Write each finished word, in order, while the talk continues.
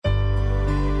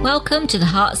Welcome to the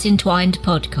Hearts Entwined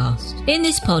podcast. In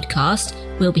this podcast,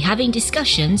 we'll be having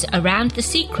discussions around the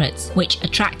secrets which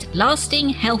attract lasting,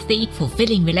 healthy,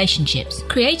 fulfilling relationships,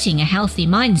 creating a healthy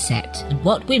mindset, and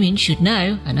what women should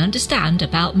know and understand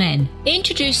about men.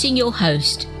 Introducing your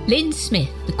host, Lynn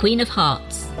Smith, the Queen of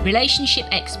Hearts, relationship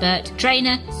expert,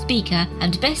 trainer, speaker,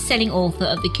 and best-selling author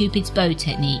of the Cupid's Bow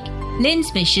Technique.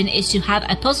 Lynn's mission is to have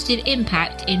a positive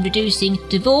impact in reducing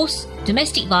divorce,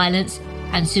 domestic violence,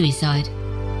 and suicide.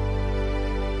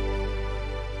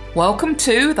 Welcome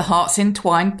to the Hearts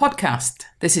Entwined podcast.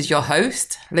 This is your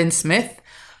host, Lynn Smith,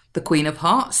 the Queen of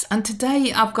Hearts, and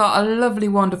today I've got a lovely,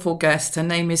 wonderful guest. Her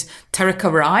name is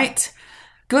Terica Wright.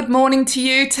 Good morning to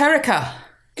you, Terica.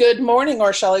 Good morning,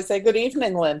 or shall I say good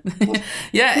evening, Lynn?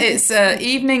 Yeah, it's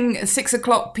evening, 6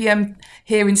 o'clock p.m.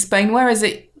 here in Spain. Where is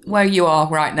it where you are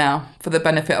right now, for the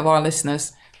benefit of our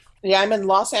listeners? Yeah, I'm in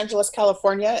Los Angeles,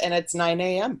 California, and it's 9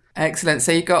 a.m. Excellent.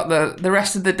 So you've got the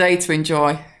rest of the day to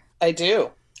enjoy. I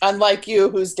do. Unlike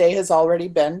you, whose day has already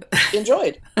been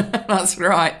enjoyed. That's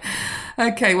right.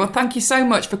 Okay, well, thank you so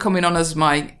much for coming on as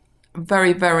my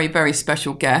very, very, very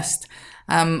special guest.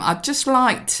 I'd just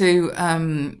like to,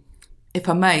 if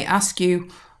I may, ask you,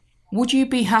 would you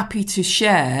be happy to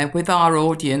share with our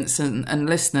audience and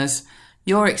listeners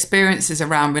your experiences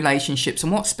around relationships,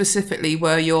 and what specifically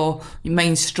were your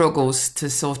main struggles to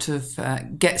sort of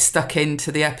get stuck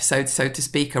into the episode, so to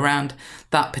speak, around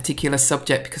that particular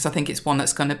subject? Because I think it's one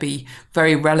that's going to be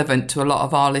very relevant to a lot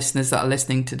of our listeners that are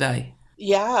listening today.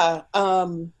 Yeah.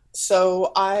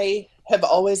 So I have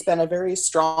always been a very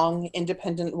strong,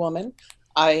 independent woman.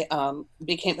 I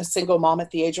became a single mom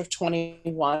at the age of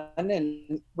 21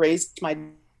 and raised my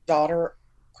daughter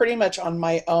pretty much on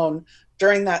my own.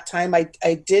 During that time,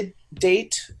 I did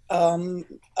date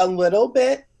a little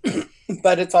bit,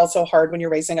 but it's also hard when you're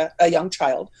raising a young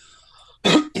child.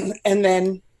 And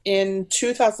then in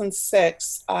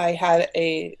 2006, I had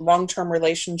a long-term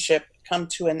relationship come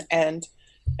to an end,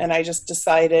 and I just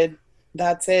decided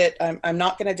that's it. I'm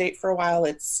not going to date for a while.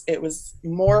 It was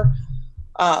more,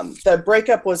 the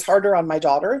breakup was harder on my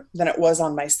daughter than it was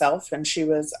on myself, and she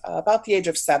was about the age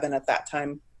of 7 at that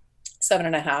time.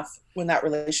 7.5 when that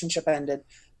relationship ended.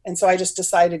 And so I just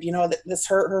decided, that this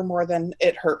hurt her more than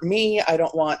it hurt me. I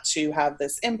don't want to have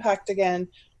this impact again.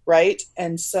 Right.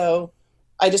 And so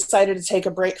I decided to take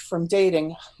a break from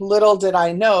dating. Little did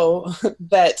I know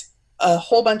that a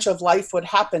whole bunch of life would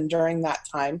happen during that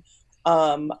time.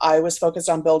 I was focused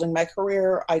on building my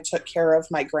career. I took care of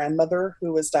my grandmother,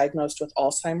 who was diagnosed with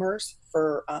Alzheimer's,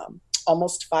 for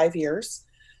almost 5 years.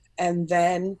 And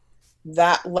then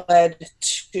that led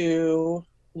to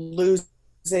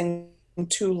losing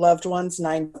 2 loved ones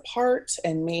 9 apart,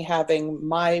 and me having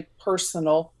my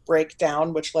personal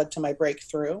breakdown, which led to my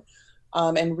breakthrough,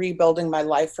 and rebuilding my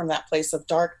life from that place of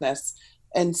darkness.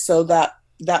 And so that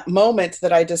moment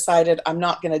that I decided I'm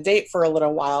not going to date for a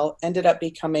little while ended up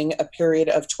becoming a period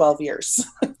of 12 years.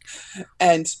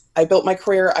 And I built my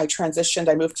career. I transitioned.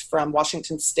 I moved from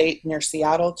Washington State near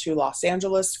Seattle to Los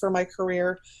Angeles for my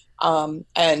career.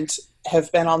 And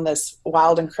have been on this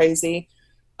wild and crazy,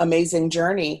 amazing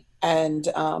journey, and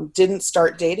didn't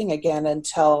start dating again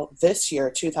until this year,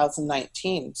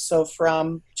 2019. So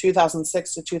from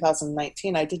 2006 to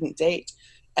 2019, I didn't date.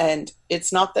 And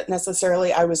it's not that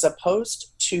necessarily I was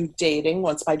opposed to dating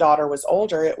once my daughter was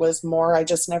older. It was more, I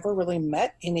just never really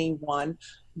met anyone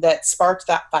that sparked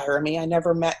that fire in me. I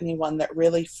never met anyone that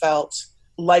really felt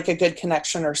like a good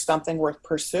connection or something worth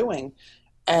pursuing.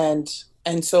 And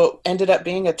so it ended up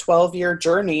being a 12-year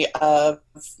journey of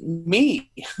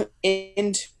me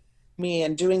into me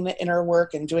and doing the inner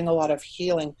work and doing a lot of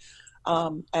healing.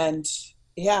 And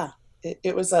yeah,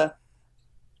 it was a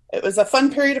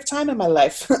fun period of time in my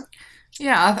life.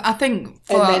 Yeah, I think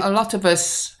for a lot of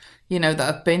us, that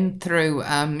have been through,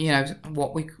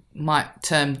 what we might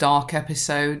term dark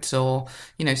episodes or,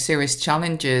 serious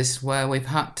challenges where we've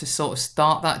had to sort of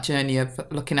start that journey of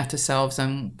looking at ourselves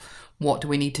and what do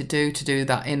we need to do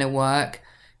that inner work?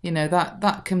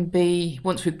 That can be,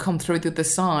 once we've come through the other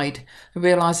side, a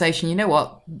realization,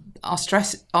 our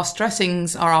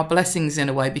stressings are our blessings in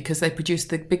a way, because they produce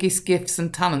the biggest gifts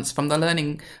and talents from the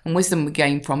learning and wisdom we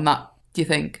gain from that. Do you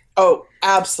think? Oh,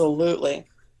 absolutely.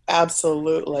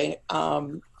 Absolutely.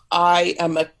 I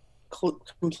am a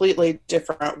completely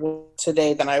different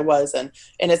today than I was. And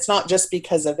it's not just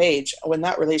because of age. When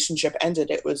that relationship ended,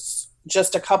 it was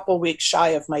just a couple weeks shy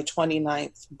of my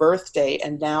 29th birthday.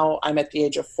 And now I'm at the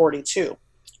age of 42,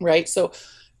 right? So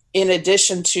in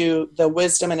addition to the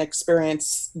wisdom and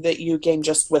experience that you gain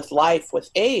just with life, with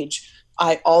age,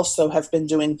 I also have been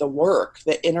doing the work,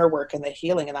 the inner work and the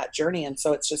healing and that journey. And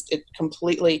so it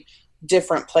completely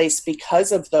different place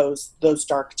because of those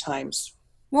dark times.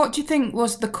 What do you think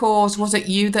was the cause? Was it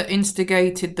you that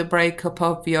instigated the breakup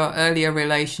of your earlier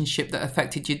relationship that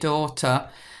affected your daughter?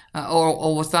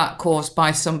 Or was that caused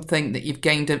by something that you've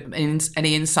gained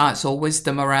any insights or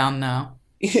wisdom around now?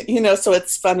 So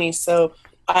it's funny. So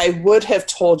I would have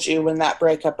told you when that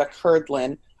breakup occurred,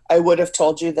 Lynn, I would have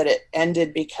told you that it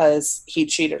ended because he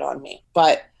cheated on me.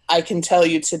 But I can tell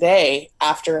you today,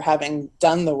 after having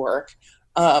done the work,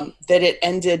 that it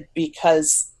ended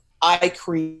because I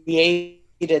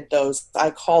created those.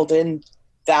 I called in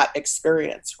that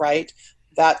experience, right?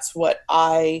 That's what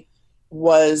I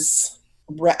was,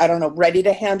 ready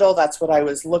to handle. That's what I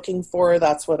was looking for.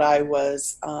 That's what I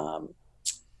was, I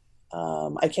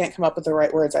can't come up with the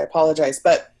right words. I apologize.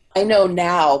 But I know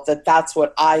now that that's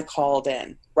what I called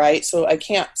in, right? So I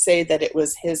can't say that it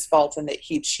was his fault and that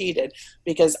he cheated,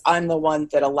 because I'm the one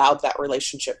that allowed that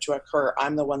relationship to occur.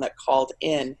 I'm the one that called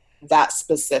in that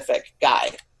specific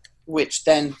guy, which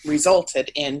then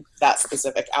resulted in that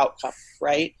specific outcome,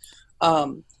 right?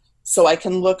 So I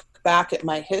can look back at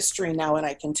my history now and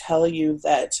I can tell you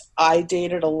that I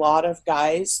dated a lot of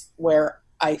guys where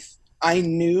I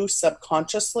knew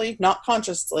subconsciously, not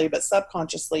consciously, but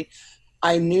subconsciously,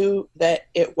 I knew that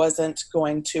it wasn't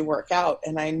going to work out,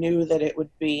 and I knew that it would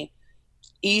be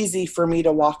easy for me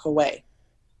to walk away.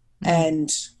 Mm-hmm.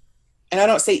 And I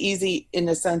don't say easy in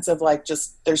the sense of like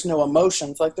just there's no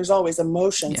emotions, like there's always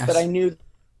emotions, yes. But I knew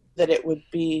that it would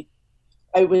be,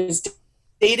 I was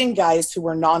dating guys who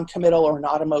were non-committal or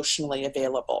not emotionally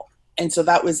available. And so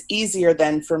that was easier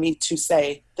than for me to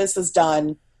say, this is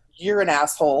done, you're an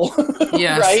asshole,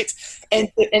 yes. Right?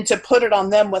 And to put it on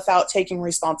them without taking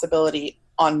responsibility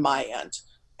on my end.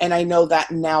 And I know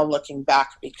that now looking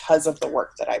back because of the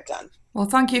work that I've done. Well,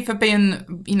 thank you for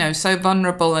being, so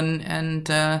vulnerable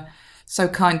and so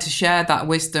kind to share that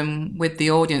wisdom with the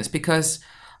audience, because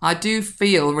I do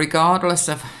feel, regardless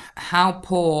of how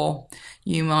poor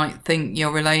you might think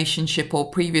your relationship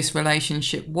or previous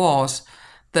relationship was,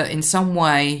 that in some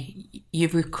way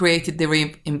you've created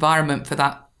the environment for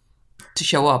that to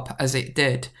show up as it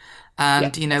did.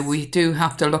 And, yes. We do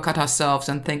have to look at ourselves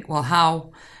and think, well,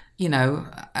 how,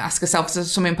 ask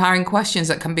ourselves some empowering questions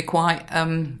that can be quite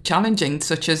challenging,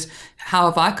 such as, how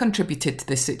have I contributed to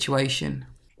this situation?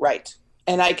 Right.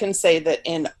 And I can say that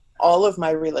in all of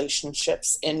my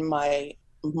relationships, in my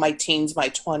teens, my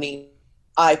 20s,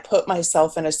 I put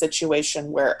myself in a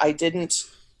situation where I didn't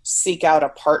seek out a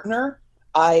partner.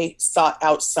 I sought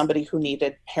out somebody who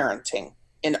needed parenting.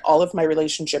 In all of my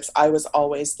relationships, I was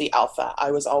always the alpha.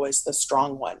 I was always the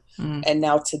strong one. Mm. And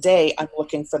now today, I'm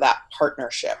looking for that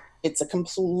partnership. It's a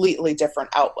completely different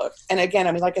outlook. And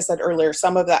again, like I said earlier,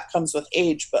 some of that comes with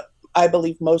age, but I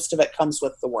believe most of it comes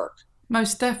with the work.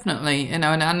 Most definitely, and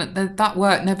that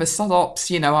work never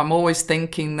stops. I'm always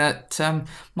thinking that,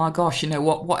 my gosh,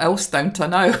 what else don't I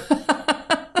know?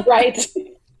 Right,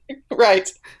 right.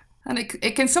 And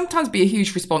it can sometimes be a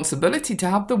huge responsibility to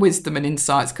have the wisdom and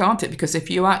insights, can't it? Because if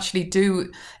you actually do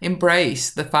embrace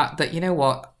the fact that,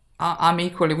 I'm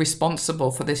equally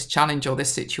responsible for this challenge or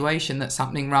this situation that's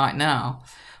happening right now,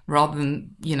 rather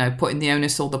than, putting the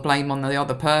onus or the blame on the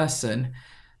other person,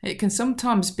 it can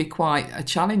sometimes be quite a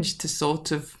challenge to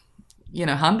sort of,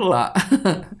 handle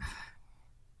that.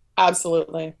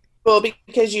 Absolutely. Well,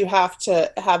 because you have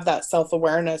to have that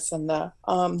self-awareness and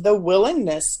the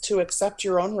willingness to accept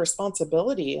your own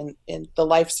responsibility in the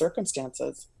life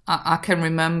circumstances. I can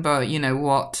remember,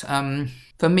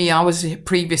 for me, I was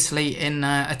previously in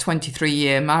a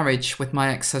 23-year marriage with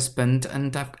my ex-husband,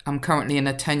 and I'm currently in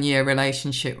a 10-year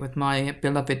relationship with my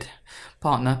beloved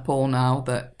partner, Paul, now,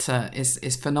 that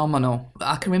is phenomenal. But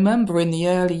I can remember in the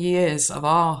early years of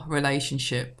our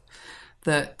relationship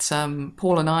that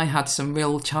Paul and I had some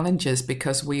real challenges,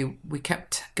 because we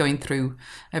kept going through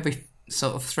every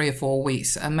sort of 3 or 4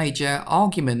 weeks a major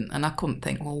argument, and I couldn't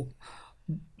think, well,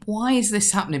 why is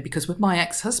this happening? Because with my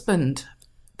ex-husband,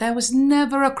 there was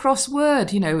never a cross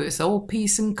word. It was all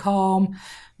peace and calm,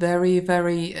 very,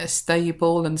 very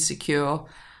stable and secure.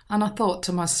 And I thought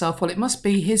to myself, well, it must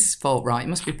be his fault, right? It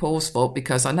must be Paul's fault,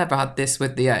 because I never had this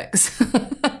with the ex.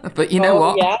 But you know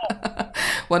what? Yeah.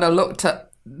 When I looked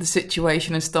at the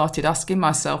situation and started asking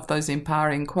myself those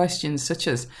empowering questions, such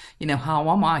as, how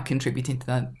am I contributing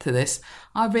to this?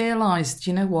 I realised,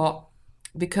 what?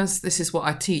 Because this is what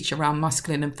I teach around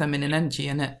masculine and feminine energy,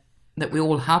 and that we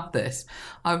all have this.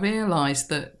 I realised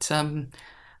that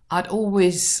I'd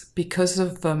always, because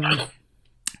of,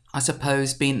 I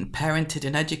suppose, being parented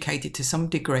and educated to some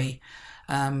degree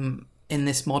in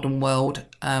this modern world,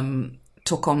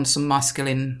 took on some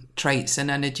masculine traits and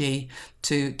energy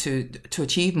to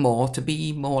achieve more, to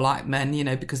be more like men,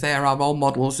 because they are our role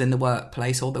models in the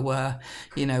workplace, or they were,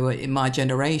 in my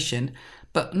generation.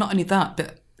 But not only that,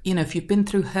 but, if you've been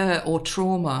through hurt or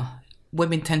trauma,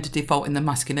 women tend to default in the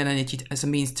masculine energy as a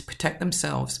means to protect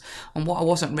themselves. And what I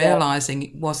wasn't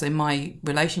realising was, in my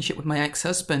relationship with my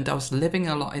ex-husband, I was living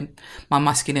a lot in my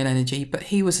masculine energy, but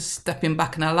he was stepping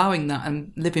back and allowing that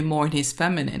and living more in his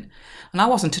feminine. And I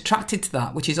wasn't attracted to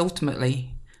that, which is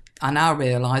ultimately, I now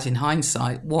realise in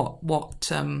hindsight, what was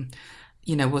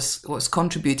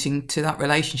contributing to that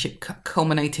relationship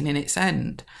culminating in its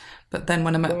end. But then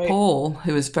when I met Paul,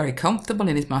 who was very comfortable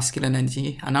in his masculine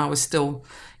energy, and I was still,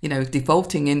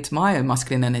 defaulting into my own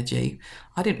masculine energy,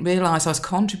 I didn't realise I was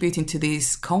contributing to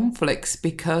these conflicts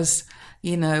because,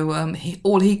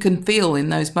 all he can feel in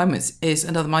those moments is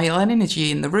another male energy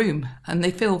in the room. And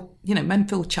they feel, men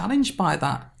feel challenged by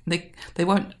that. They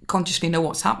won't consciously know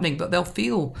what's happening, but they'll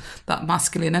feel that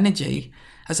masculine energy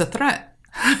as a threat.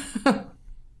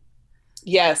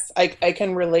 Yes, I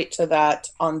can relate to that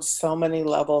on so many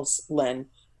levels, Lynn,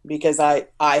 because I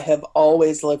have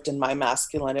always lived in my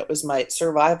masculine. It was my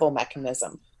survival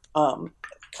mechanism.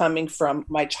 Coming from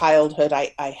my childhood,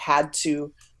 I had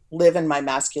to live in my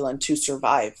masculine to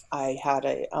survive. I had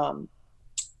a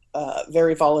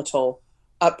very volatile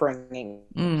upbringing.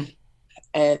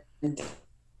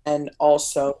 And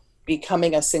also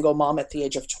becoming a single mom at the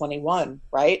age of 21,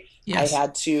 right? Yes. I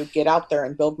had to get out there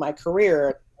and build my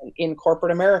career in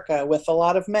corporate America with a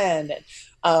lot of men.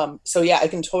 So yeah, I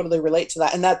can totally relate to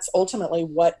that. And that's ultimately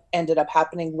what ended up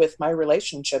happening with my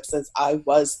relationships, is I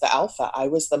was the alpha. I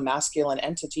was the masculine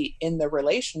entity in the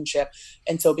relationship.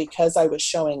 And so because I was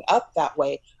showing up that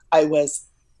way, I was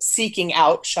seeking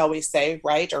out, shall we say,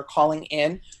 right, or calling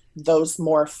in those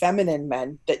more feminine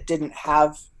men that didn't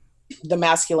have the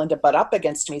masculine to butt up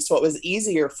against me. So it was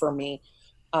easier for me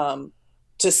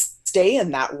to stay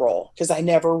in that role, because I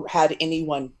never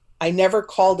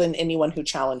called in anyone who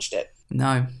challenged it.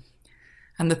 No.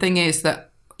 And the thing is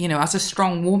that, as a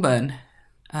strong woman,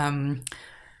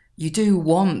 you do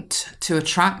want to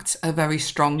attract a very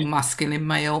strong masculine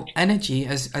male energy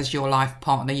as your life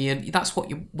partner. That's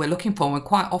what we're looking for. And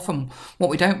quite often what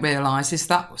we don't realise is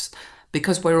that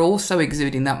because we're also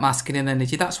exuding that masculine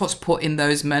energy, that's what's putting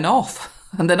those men off,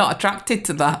 and they're not attracted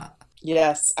to that.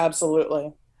 Yes,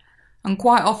 absolutely. And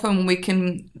quite often we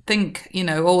can think,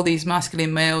 all these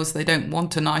masculine males, they don't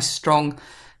want a nice, strong,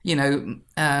 woman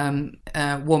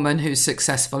who's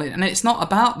successful. And it's not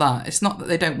about that. It's not that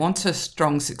they don't want a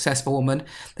strong, successful woman.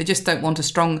 They just don't want a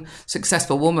strong,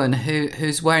 successful woman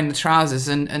who's wearing the trousers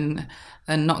and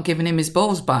not giving him his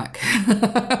balls back.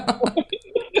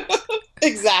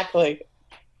 Exactly.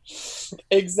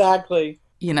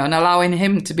 And allowing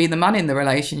him to be the man in the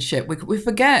relationship. We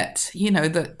forget,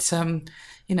 that,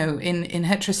 in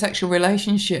heterosexual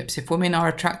relationships, if women are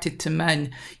attracted to men,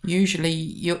 usually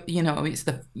you've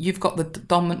got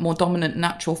the more dominant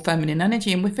natural feminine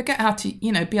energy, and we forget how to,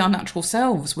 be our natural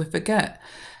selves. We forget,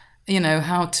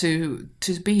 how to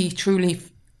be truly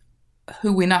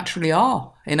who we naturally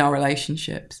are in our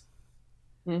relationships.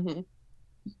 Mm-hmm.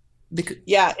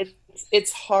 Yeah,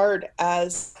 it's hard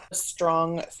as a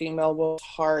strong female. It's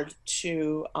hard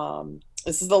to.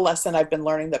 This is the lesson I've been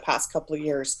learning the past couple of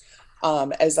years.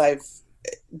 As I've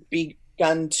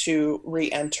begun to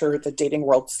re-enter the dating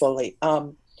world slowly.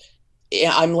 I'm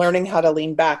learning how to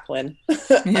lean back, Lynn.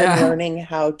 Yeah. I'm learning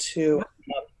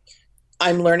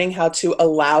how to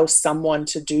allow someone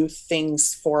to do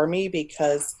things for me,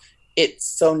 because it's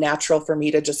so natural for me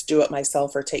to just do it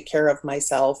myself, or take care of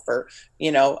myself, or,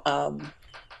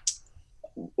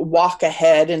 walk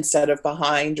ahead instead of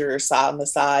behind, or on the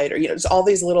side, or, just all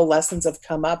these little lessons have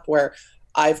come up where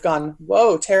I've gone,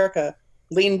 whoa, Terica,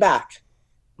 lean back.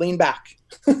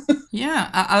 Yeah,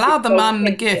 allow the man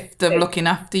the gift of looking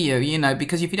after you,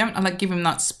 because if you don't give him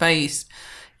that space,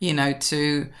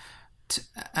 to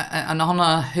and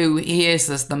honour who he is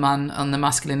as the man and the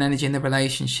masculine energy in the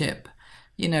relationship,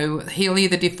 he'll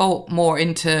either default more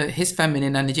into his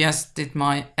feminine energy, as did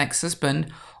my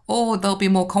ex-husband, or there'll be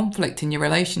more conflict in your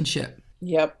relationship.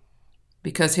 Yep.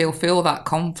 Because he'll feel that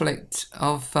conflict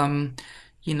of,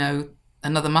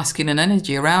 another masculine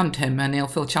energy around him, and he'll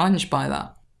feel challenged by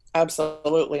that.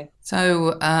 Absolutely.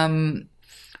 So,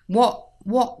 what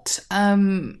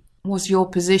was your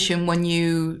position when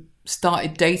you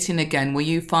started dating again? Were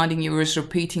you finding you were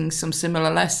repeating some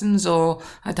similar lessons, or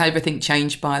had everything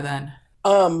changed by then?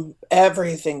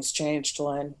 Everything's changed,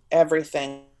 Lynn.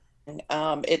 Everything.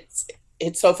 It's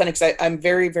so funny because I'm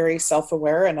very, very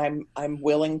self-aware, and I'm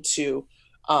willing to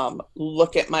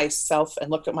look at myself and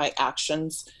look at my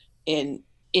actions in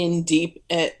in deep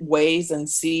ways and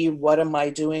see, what am I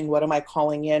doing? What am I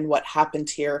calling in? What happened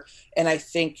here? And I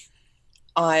think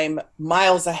I'm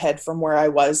miles ahead from where I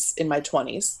was in my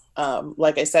 20s.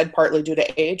 Like I said, partly due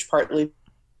to age, partly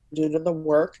due to the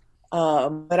work.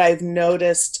 But I've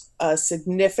noticed a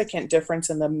significant difference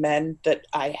in the men that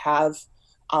I have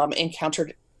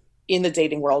encountered in the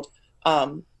dating world.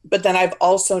 But then I've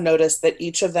also noticed that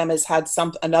each of them has had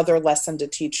another lesson to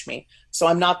teach me. So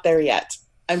I'm not there yet.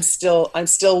 I'm still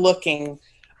looking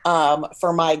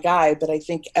for my guy, but I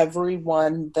think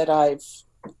everyone that I've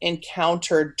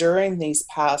encountered during these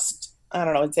past, I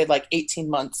don't know, I'd say like 18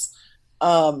 months,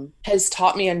 has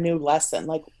taught me a new lesson.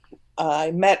 Like,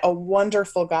 I met a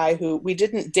wonderful guy who we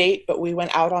didn't date, but we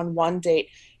went out on one date,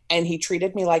 and he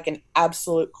treated me like an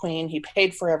absolute queen. He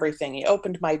paid for everything. He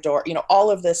opened my door, all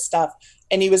of this stuff.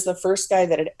 And he was the first guy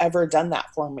that had ever done that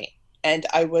for me. And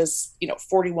I was,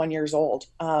 41 years old.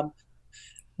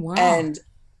 Wow. And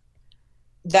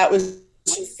that was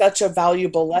such a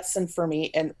valuable lesson for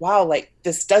me. And wow, like,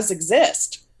 this does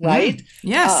exist, right?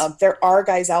 Yes. There are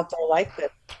guys out there like this.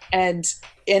 And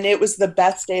it was the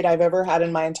best date I've ever had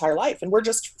in my entire life. And we're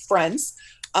just friends.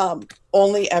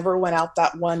 Only ever went out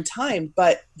that one time,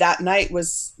 but that night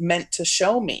was meant to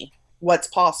show me what's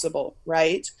possible,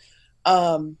 right?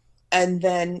 And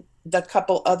then the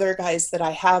couple other guys that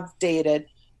I have dated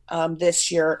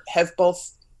this year have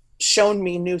both shown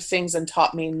me new things and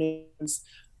taught me new things.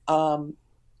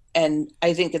 And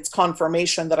I think it's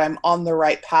confirmation that I'm on the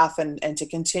right path, and to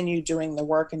continue doing the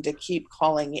work and to keep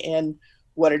calling in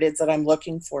what it is that I'm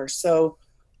looking for. So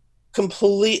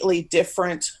completely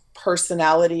different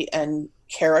personality and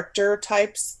character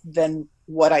types than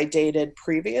what I dated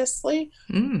previously.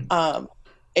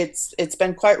 It's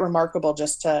been quite remarkable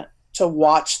just to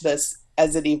watch this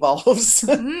as it evolves.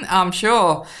 I'm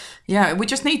sure. Yeah, we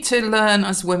just need to learn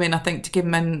as women, I think, to give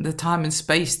men the time and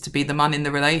space to be the man in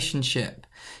the relationship.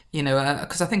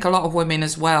 Because I think a lot of women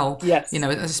as well, yes,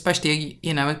 especially,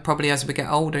 probably as we get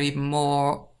older, even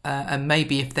more, and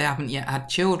maybe if they haven't yet had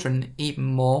children, even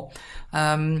more,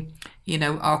 are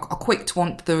quick to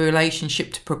want the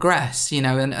relationship to progress,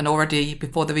 and already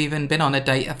before they've even been on a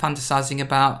date are fantasizing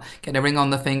about getting a ring on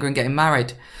the finger and getting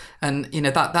married. And,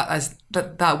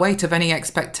 that weight of any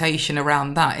expectation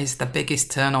around that is the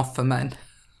biggest turn off for men.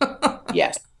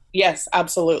 Yes,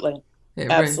 absolutely.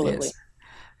 Absolutely. Really is.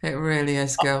 It really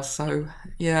is, girl. So,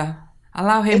 yeah,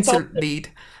 allow him to lead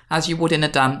as you would in a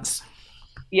dance.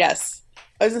 Yes.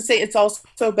 I was going to say, it's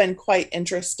also been quite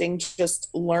interesting just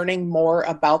learning more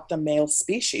about the male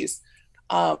species,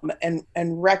 and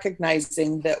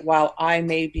recognizing that while I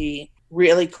may be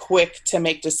really quick to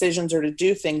make decisions or to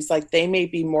do things, like, they may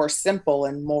be more simple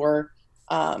and more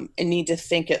and need to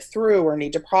think it through or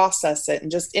need to process it,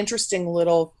 and just interesting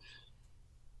little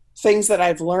things that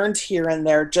I've learned here and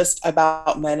there just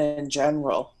about men in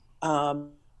general. And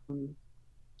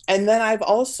then I've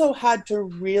also had to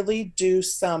really do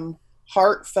some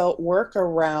heartfelt work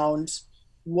around,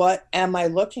 what am I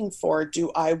looking for?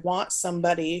 Do I want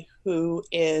somebody who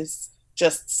is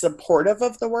just supportive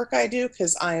of the work I do?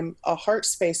 Because I'm a heart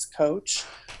space coach.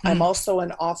 I'm also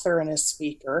an author and a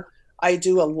speaker. I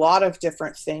do a lot of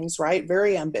different things, right?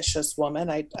 Very ambitious woman.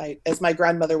 I as my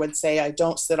grandmother would say, I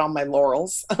don't sit on my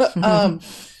laurels.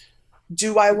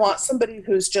 Do I want somebody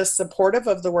who's just supportive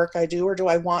of the work I do, or do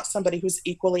I want somebody who's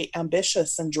equally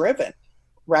ambitious and driven,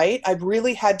 right? I've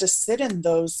really had to sit in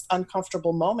those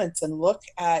uncomfortable moments and look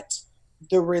at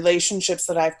the relationships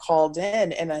that I've called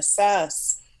in and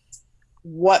assess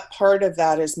what part of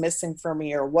that is missing for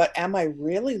me, or what am I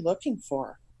really looking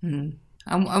for?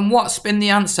 And what's been the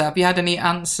answer? Have you had any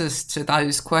answers to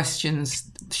those questions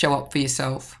show up for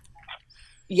yourself?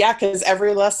 Yeah, because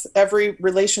every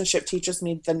relationship teaches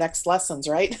me the next lessons,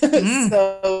 right?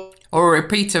 So, or a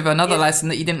repeat of another lesson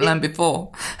that you didn't learn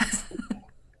before.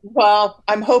 Well,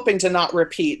 I'm hoping to not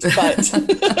repeat, but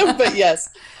but yes.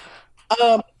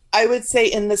 I would say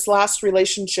in this last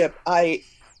relationship, I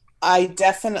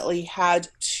definitely had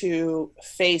to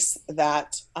face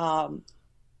that.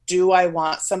 Do I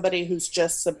want somebody who's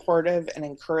just supportive and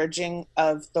encouraging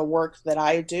of the work that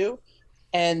I do,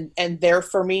 and there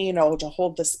for me, to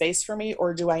hold the space for me,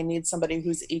 or do I need somebody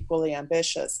who's equally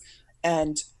ambitious?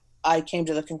 And I came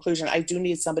to the conclusion, I do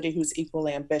need somebody who's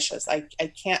equally ambitious. I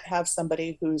can't have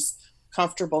somebody who's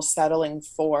comfortable settling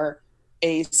for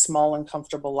a small and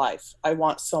comfortable life. I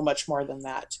want so much more than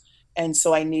that. And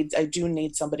so I do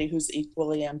need somebody who's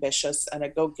equally ambitious and a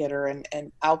go-getter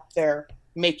and out there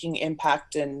making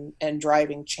impact and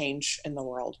driving change in the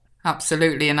world.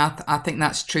 Absolutely, and I think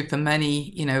that's true for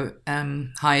many,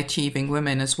 high achieving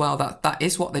women as well. That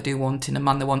is what they do want in a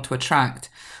man they want to attract.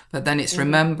 But then it's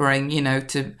remembering,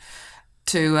 to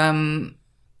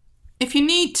if you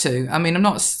need to. I mean, I'm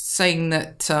not saying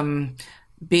that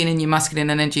being in your masculine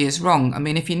energy is wrong. I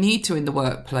mean, if you need to in the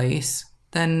workplace,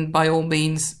 then by all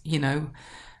means,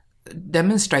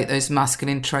 demonstrate those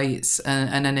masculine traits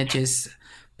and energies.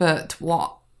 But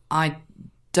what I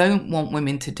don't want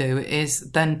women to do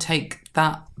is then take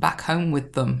that back home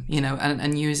with them,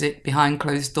 and use it behind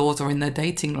closed doors or in their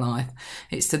dating life.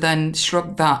 It's to then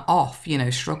shrug that off,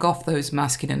 shrug off those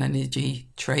masculine energy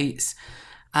traits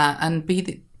and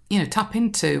be tap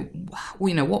into,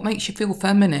 what makes you feel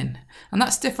feminine. And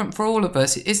that's different for all of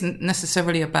us. It isn't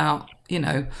necessarily about,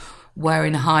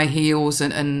 wearing high heels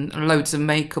and loads of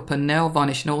makeup and nail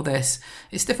varnish and all this.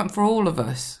 It's different for all of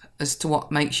us as to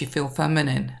what makes you feel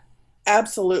feminine.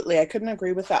 Absolutely. I couldn't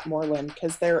agree with that more, Lynn,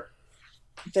 because there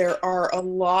are a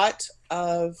lot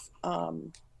of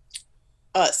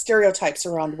stereotypes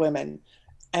around women.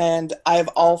 And I've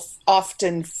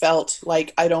often felt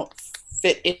like I don't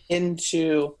fit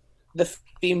into the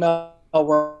female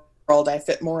world. I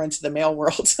fit more into the male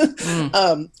world.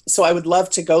 So I would love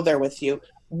to go there with you.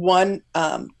 One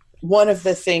of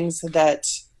the things that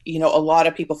a lot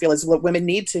of people feel is what women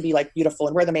need to be like beautiful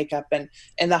and wear the makeup and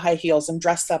the high heels and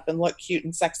dress up and look cute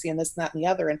and sexy and this and that and the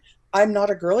other. And I'm not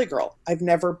a girly girl. I've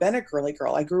never been a girly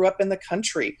girl. I grew up in the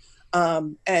country.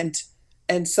 And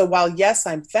so while yes,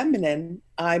 I'm feminine,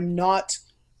 I'm not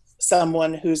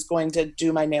someone who's going to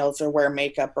do my nails or wear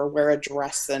makeup or wear a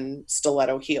dress and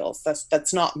stiletto heels.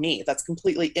 That's not me. That's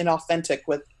completely inauthentic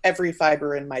with every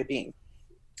fiber in my being.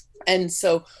 And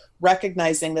so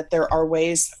recognizing that there are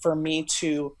ways for me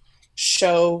to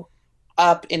show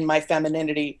up in my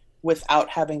femininity without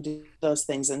having to do those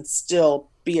things and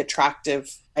still be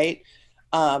attractive, right?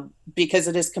 Because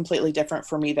it is completely different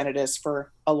for me than it is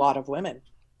for a lot of women.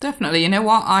 Definitely. You know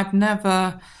what? I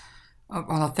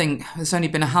think there's only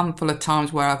been a handful of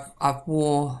times where I've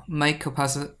wore makeup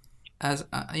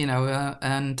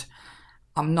and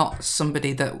I'm not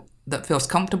somebody that feels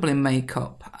comfortable in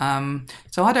makeup.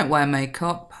 So I don't wear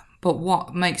makeup. But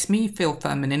what makes me feel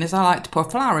feminine is I like to put a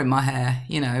flower in my hair,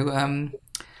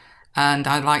 and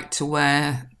I like to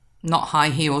wear not high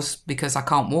heels because I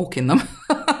can't walk in them.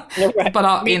 Right.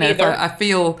 But if I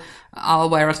feel I'll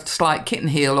wear a slight kitten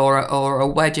heel or a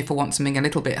wedge if I want something a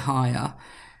little bit higher.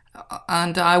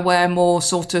 And I wear more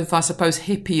sort of, I suppose,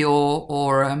 hippie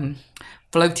or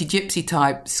floaty gypsy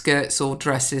type skirts or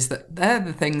dresses. They're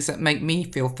the things that make me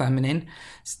feel feminine.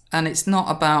 And it's not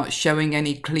about showing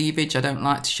any cleavage. I don't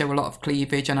like to show a lot of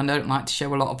cleavage and I don't like to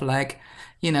show a lot of leg.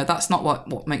 That's not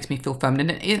what makes me feel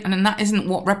feminine. And that isn't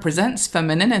what represents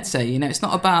femininity. It's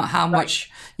not about how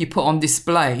much you put on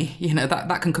display.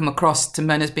 That can come across to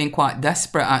men as being quite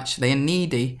desperate, actually, and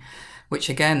needy, which,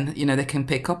 again, they can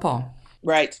pick up on.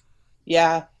 Right.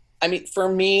 Yeah. I mean, for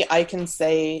me, I can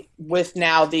say with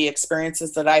now the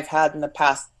experiences that I've had in the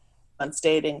past months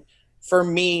dating, for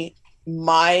me,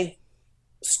 my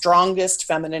strongest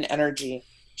feminine energy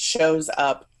shows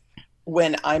up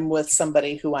when I'm with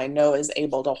somebody who I know is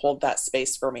able to hold that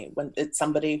space for me, when it's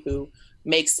somebody who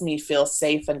makes me feel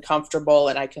safe and comfortable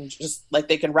and I can just, like,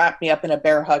 they can wrap me up in a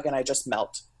bear hug and I just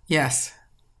melt. Yes.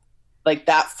 Like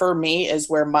that for me is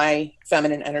where my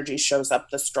feminine energy shows up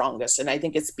the strongest. And I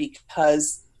think it's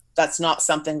because that's not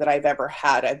something that I've ever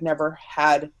had. I've never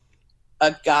had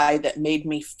a guy that made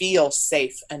me feel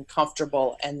safe and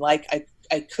comfortable and like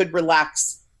I could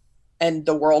relax and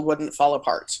the world wouldn't fall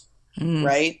apart.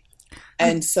 Right.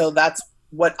 And so that's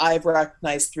what I've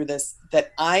recognized through this,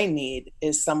 that I need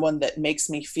is someone that makes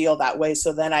me feel that way.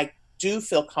 So then I do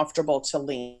feel comfortable to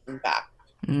lean back.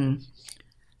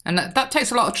 And that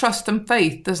takes a lot of trust and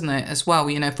faith, doesn't it, as well,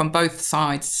 from both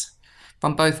sides,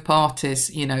 from both parties,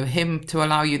 him to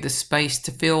allow you the space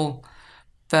to feel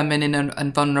feminine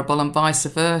and vulnerable and vice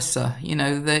versa.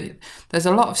 There's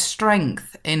a lot of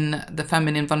strength in the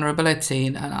feminine vulnerability.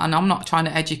 And I'm not trying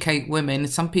to educate women.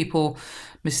 Some people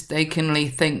mistakenly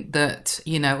think that,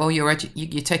 you're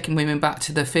taking women back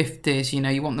to the 50s,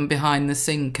 you want them behind the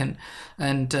sink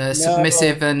and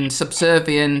submissive and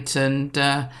subservient and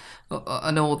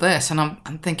all this. And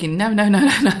I'm thinking, no.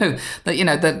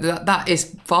 That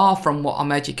is far from what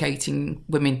I'm educating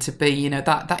women to be.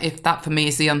 That for me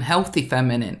is the unhealthy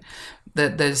feminine.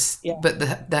 But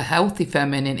the healthy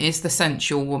feminine is the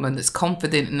sensual woman that's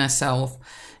confident in herself,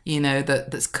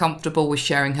 that's comfortable with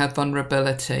sharing her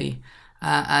vulnerability.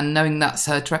 And knowing that's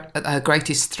her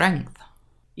greatest strength.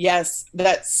 Yes,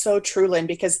 that's so true, Lynn,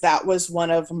 because that was one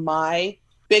of my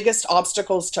biggest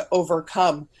obstacles to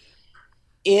overcome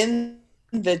in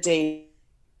the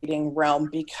dating realm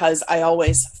because I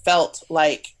always felt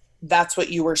like that's what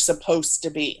you were supposed to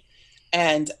be.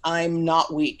 And I'm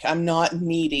not weak. I'm not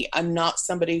needy. I'm not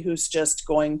somebody who's just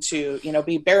going to,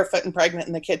 be barefoot and pregnant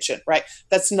in the kitchen, right?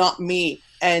 That's not me.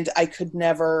 And I could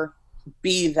never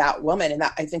be that woman. And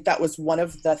I think that was one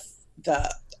of the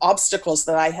obstacles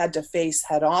that I had to face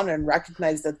head on and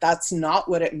recognize that that's not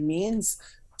what it means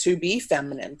to be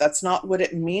feminine. That's not what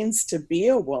it means to be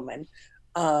a woman.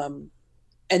 And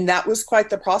that was quite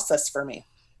the process for me.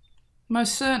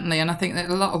 Most certainly, and I think that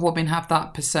a lot of women have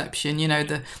that perception.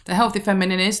 The healthy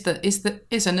feminine is a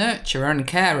nurturer and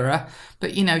carer,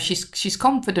 but she's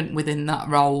confident within that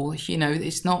role.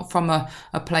 It's not from a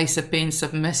place of being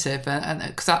submissive, and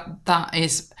because that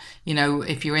is,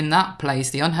 if you're in that place,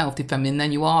 the unhealthy feminine,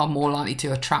 then you are more likely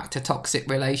to attract a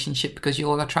toxic relationship because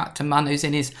you'll attract a man who's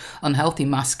in his unhealthy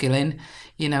masculine,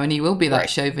 and he will be that right.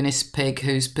 chauvinist pig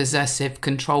who's possessive,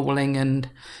 controlling, and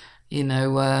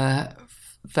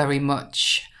very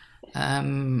much,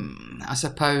 I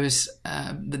suppose,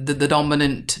 the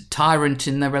dominant tyrant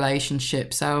in the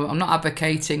relationship. So I'm not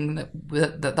advocating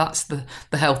that's the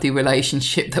healthy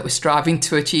relationship that we're striving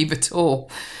to achieve at all,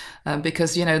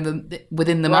 because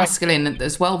within the right. masculine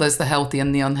as well, there's the healthy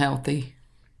and the unhealthy.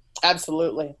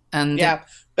 Absolutely, and yeah.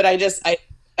 But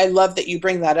I love that you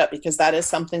bring that up because that is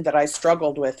something that I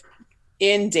struggled with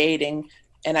in dating.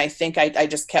 And I think I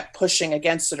just kept pushing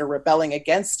against it or rebelling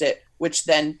against it, which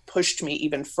then pushed me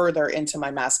even further into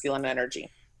my masculine energy,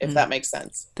 if that makes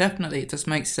sense. Definitely, it does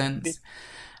make sense.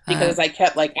 Because I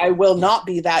kept I will not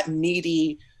be that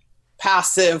needy,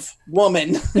 passive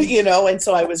woman, and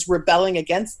so I was rebelling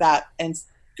against that and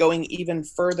going even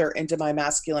further into my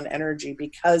masculine energy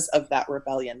because of that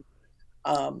rebellion.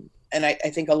 And I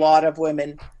think a lot of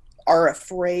women are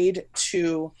afraid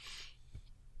to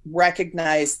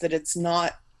recognize that it's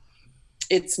not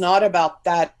about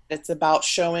that. It's about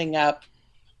showing up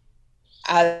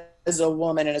as a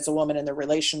woman and as a woman in the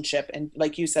relationship. And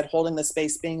like you said, holding the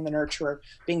space, being the nurturer,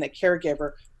 being the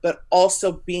caregiver, but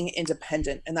also being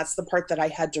independent. And that's the part that I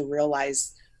had to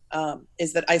realize,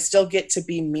 is that I still get to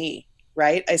be me,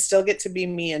 right? I still get to be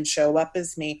me and show up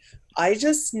as me. I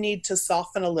just need to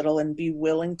soften a little and be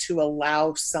willing to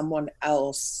allow someone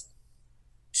else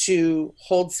to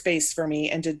hold space for me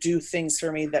and to do things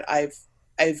for me that I've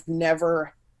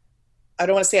never, I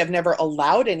don't want to say I've never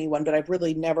allowed anyone, but I've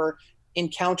really never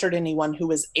encountered anyone who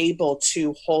was able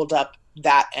to hold up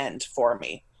that end for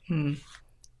me.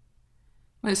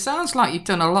 Well, it sounds like you've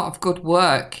done a lot of good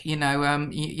work. You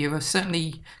are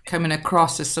certainly coming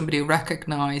across as somebody who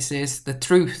recognises the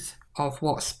truth of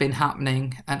what's been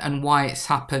happening and why it's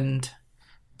happened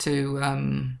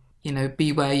to,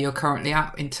 be where you're currently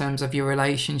at in terms of your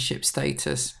relationship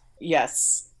status.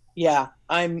 Yes. Yeah.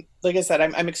 Like I said,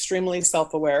 I'm extremely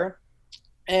self-aware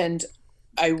and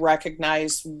I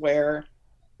recognize where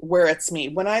it's me.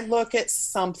 When I look at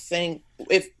something,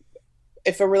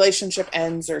 if a relationship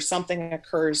ends or something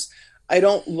occurs, I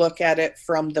don't look at it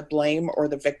from the blame or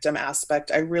the victim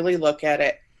aspect. I really look at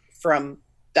it from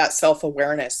that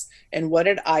self-awareness and what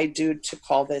did I do to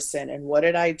call this in and what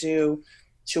did I do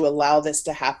to allow this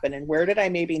to happen and where did I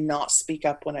maybe not speak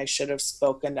up when I should have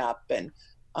spoken up. And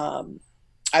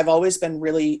I've always been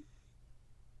really,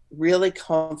 really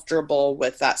comfortable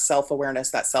with that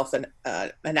self-awareness, that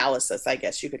self-analysis, I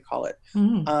guess you could call it,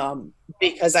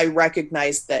 because I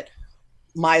recognize that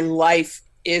my life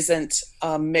isn't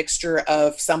a mixture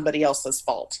of somebody else's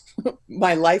fault.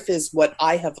 My life is what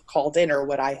I have called in or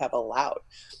what I have allowed.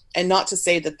 And not to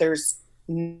say that there's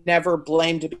never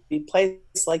blame to be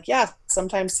placed. Like, yeah,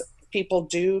 sometimes people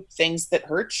do things that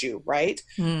hurt you, right?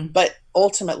 But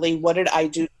ultimately, what did I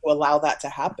do to allow that to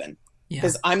happen?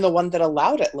 Because I'm the one that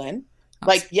allowed it, Lynn.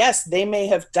 Like, yes, they may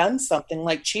have done something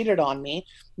like cheated on me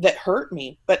that hurt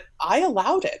me, but I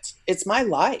allowed it. It's my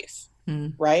life,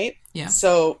 right? Yeah.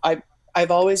 So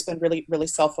I've always been really, really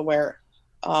self-aware,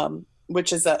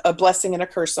 which is a blessing and a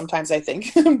curse sometimes, I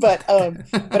think. but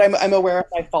I'm aware of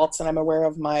my faults and I'm aware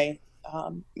of my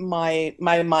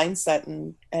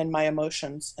mindset and my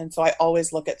emotions. And so I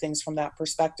always look at things from that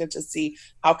perspective to see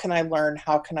how can I learn,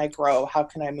 how can I grow, how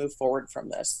can I move forward from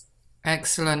this.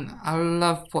 Excellent. I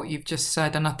love what you've just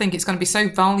said. And I think it's going to be so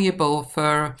valuable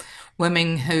for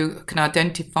women who can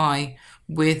identify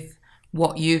with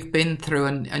what you've been through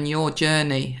and your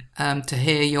journey, to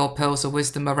hear your pearls of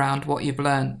wisdom around what you've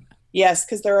learned. Yes,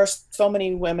 because there are so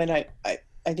many women. I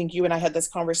think you and I had this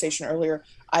conversation earlier.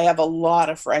 I have a lot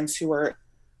of friends who are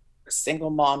single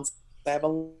moms. I have a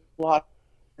lot of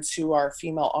friends who are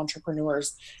female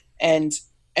entrepreneurs. And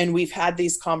we've had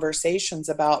these conversations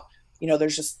about,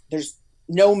 there's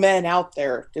no men out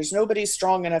there. There's nobody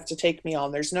strong enough to take me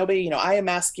on. There's nobody, I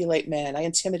emasculate men, I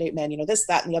intimidate men, this,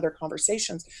 that, and the other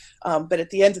conversations. But at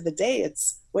the end of the day,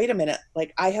 it's, wait a minute,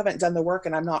 like I haven't done the work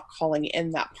and I'm not calling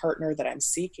in that partner that I'm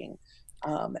seeking.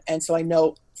 And so I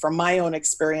know from my own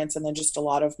experience, and then just a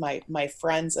lot of my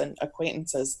friends and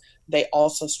acquaintances, they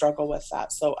also struggle with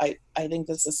that. So I think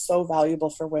this is so valuable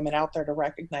for women out there to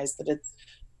recognize that it's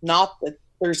not that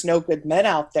there's no good men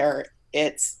out there.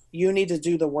 It's you need to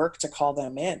do the work to call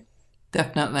them in.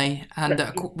 Definitely. And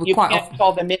you can't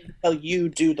call them in until you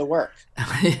do the work.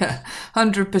 Yeah,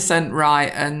 100%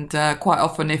 right. And quite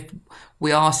often if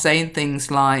we are saying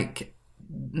things like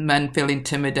men feel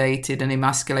intimidated and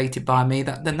emasculated by me,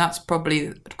 then that's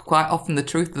probably quite often the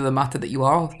truth of the matter, that you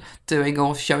are doing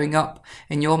or showing up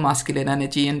in your masculine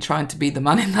energy and trying to be the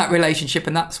man in that relationship.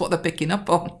 And that's what they're picking up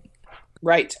on.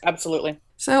 Right. Absolutely.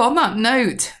 So on that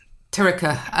note,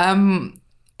 Tirika,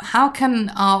 how can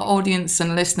our audience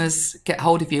and listeners get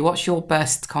hold of you? What's your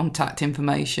best contact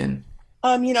information?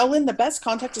 Lynn, the best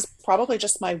contact is probably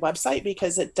just my website,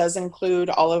 because it does include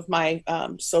all of my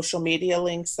social media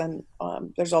links, and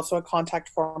there's also a contact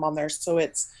form on there. So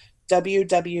it's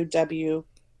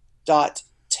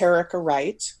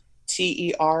www.tericawright,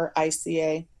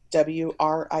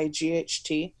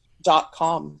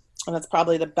 TERICAWRIGHT.com. And that's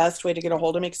probably the best way to get a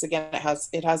hold of me, because again,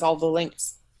 it has all the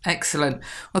links. Excellent.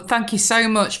 Well, thank you so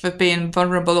much for being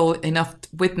vulnerable enough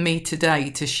with me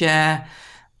today to share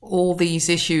all these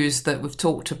issues that we've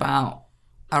talked about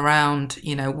around,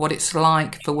 what it's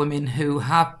like for women who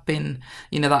have been,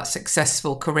 that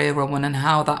successful career woman, and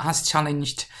how that has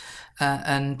challenged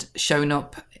and shown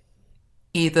up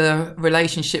either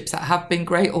relationships that have been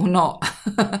great or not,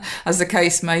 as the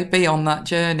case may be on that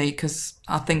journey, because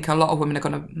I think a lot of women are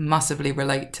going to massively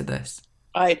relate to this.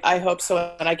 I hope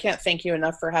so. And I can't thank you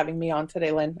enough for having me on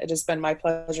today, Lynn. It has been my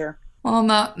pleasure. On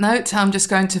that note, I'm just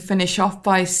going to finish off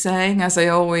by saying, as I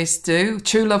always do,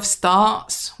 true love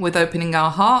starts with opening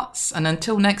our hearts. And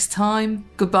until next time,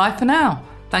 goodbye for now.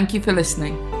 Thank you for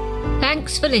listening.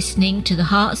 Thanks for listening to the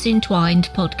Hearts Entwined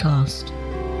podcast.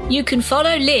 You can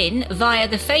follow Lynn via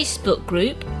the Facebook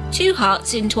group Two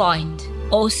Hearts Entwined,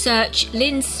 or search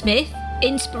Lynn Smith,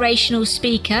 inspirational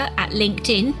speaker, at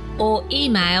LinkedIn, or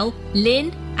email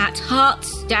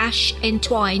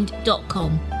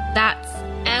lynn@hearts-entwined.com. That's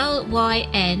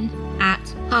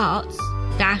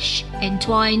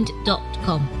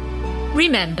LYN@hearts-entwined.com.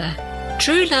 Remember,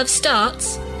 true love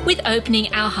starts with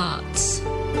opening our hearts.